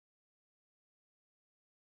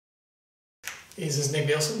This is Nick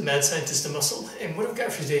Nielsen, Mad Scientist of Muscle, and what I've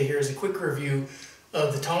got for you today here is a quick review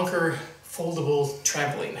of the Toncur foldable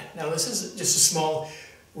trampoline. Now this is just a small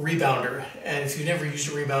rebounder, and if you've never used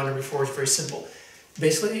a rebounder before, it's very simple.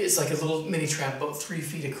 Basically, it's like a little mini tramp about 3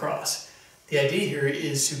 feet across. The idea here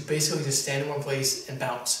is to basically just stand in one place and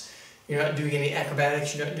bounce. You're not doing any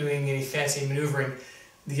acrobatics, you're not doing any fancy maneuvering.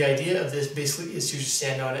 The idea of this basically is to just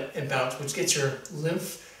stand on it and bounce, which gets your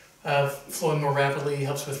lymph flowing more rapidly,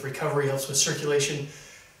 helps with recovery, helps with circulation,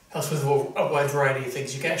 helps with a wide variety of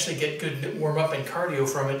things. You can actually get good warm-up and cardio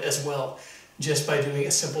from it as well, just by doing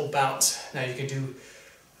a simple bounce. Now you can do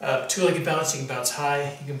two-legged bounce, you can bounce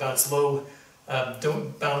high, you can bounce low.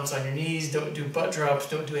 Don't bounce on your knees, don't do butt drops,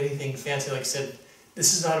 don't do anything fancy. Like I said,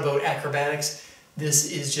 this is not about acrobatics,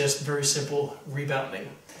 this is just very simple rebounding.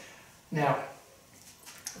 Now,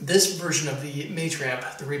 this version of the mini tramp,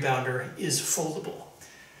 the rebounder, is foldable.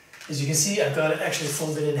 As you can see, I've got it actually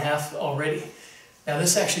folded in half already. Now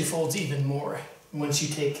this actually folds even more once you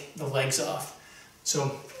take the legs off.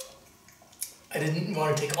 So I didn't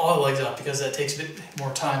want to take all the legs off because that takes a bit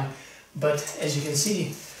more time. But as you can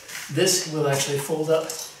see, this will actually fold up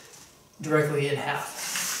directly in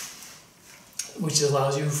half, which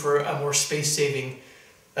allows you for a more space-saving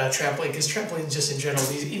trampoline, because trampolines just in general,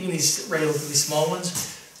 even these relatively small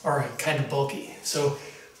ones, are kind of bulky. So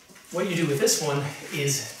what you do with this one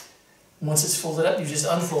is, once it's folded up, you just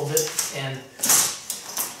unfold it and it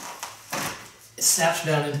snaps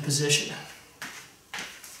down into position.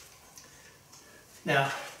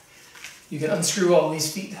 Now, you can unscrew all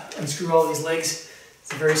these feet, unscrew all these legs.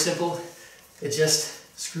 It's very simple. It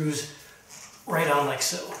just screws right on like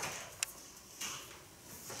so.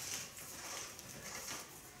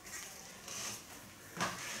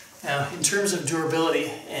 Now, in terms of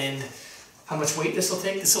durability and how much weight this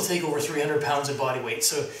will take over 300 pounds of body weight.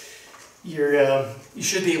 So you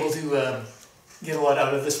should be able to get a lot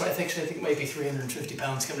out of this one. I think it might be 350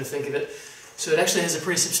 pounds, come to think of it. So it actually has a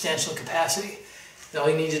pretty substantial capacity. And all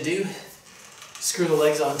you need to do, screw the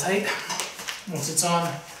legs on tight. Once it's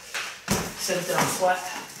on, set it down flat.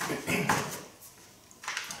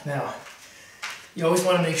 Now, you always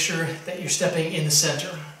want to make sure that you're stepping in the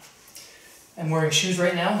center. I'm wearing shoes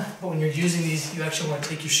right now, but when you're using these, you actually want to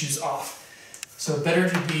take your shoes off. So better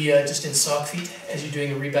to be just in sock feet as you're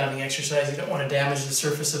doing a rebounding exercise. You don't want to damage the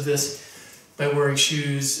surface of this by wearing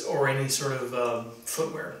shoes or any sort of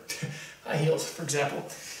footwear, high heels, for example.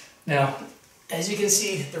 Now, as you can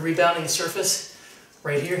see, the rebounding surface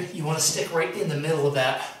right here, you want to stick right in the middle of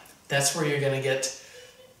that. That's where you're going to get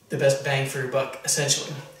the best bang for your buck,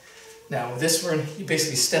 essentially. Now, with this one, you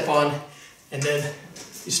basically step on and then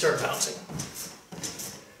you start bouncing.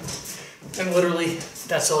 And literally,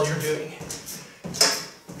 that's all you're doing.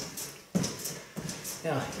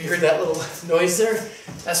 Now, you heard that little noise there?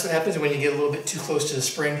 That's what happens when you get a little bit too close to the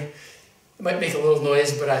spring. It might make a little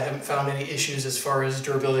noise, but I haven't found any issues as far as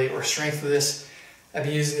durability or strength with this. I've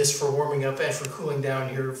been using this for warming up and for cooling down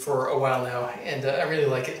here for a while now, and I really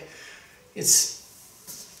like it. It's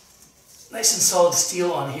nice and solid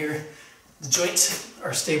steel on here. The joints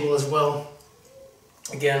are stable as well.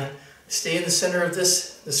 Again, stay in the center of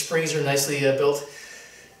this. The springs are nicely built.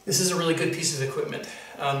 This is a really good piece of equipment.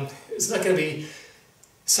 It's not going to be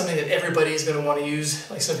something that everybody is going to want to use.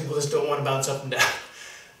 Like, some people just don't want to bounce up and down.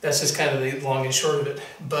 That's just kind of the long and short of it.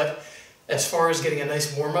 But as far as getting a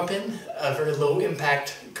nice warm-up in, a very low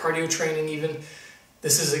impact cardio training even,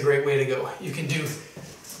 this is a great way to go. You can do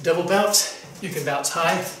double bounce, you can bounce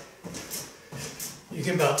high, you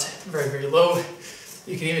can bounce very, very low,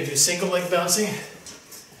 you can even do single leg bouncing,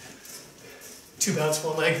 2 bounce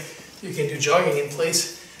 1 leg, you can do jogging in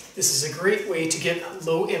place. This is a great way to get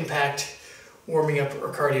low impact warming up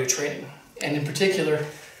or cardio training. And in particular,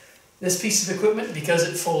 this piece of equipment, because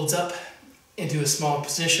it folds up into a small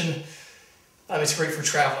position, it's great for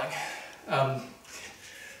traveling. I'm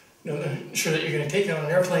not sure that you're going to take it on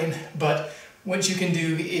an airplane, but what you can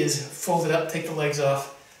do is fold it up, take the legs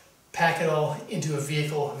off, pack it all into a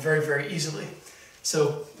vehicle very, very easily.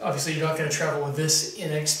 So obviously you're not going to travel with this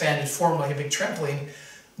in an expanded form like a big trampoline,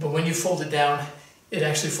 but when you fold it down, it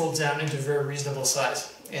actually folds down into a very reasonable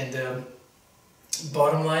size. And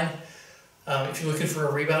bottom line, if you're looking for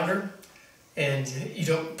a rebounder and you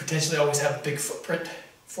don't potentially always have a big footprint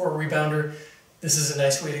for a rebounder, this is a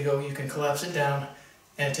nice way to go. You can collapse it down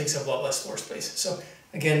and it takes up a lot less floor space. So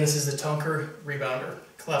again, this is the Toncur rebounder,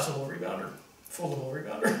 collapsible rebounder, foldable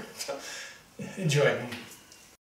rebounder. Enjoy.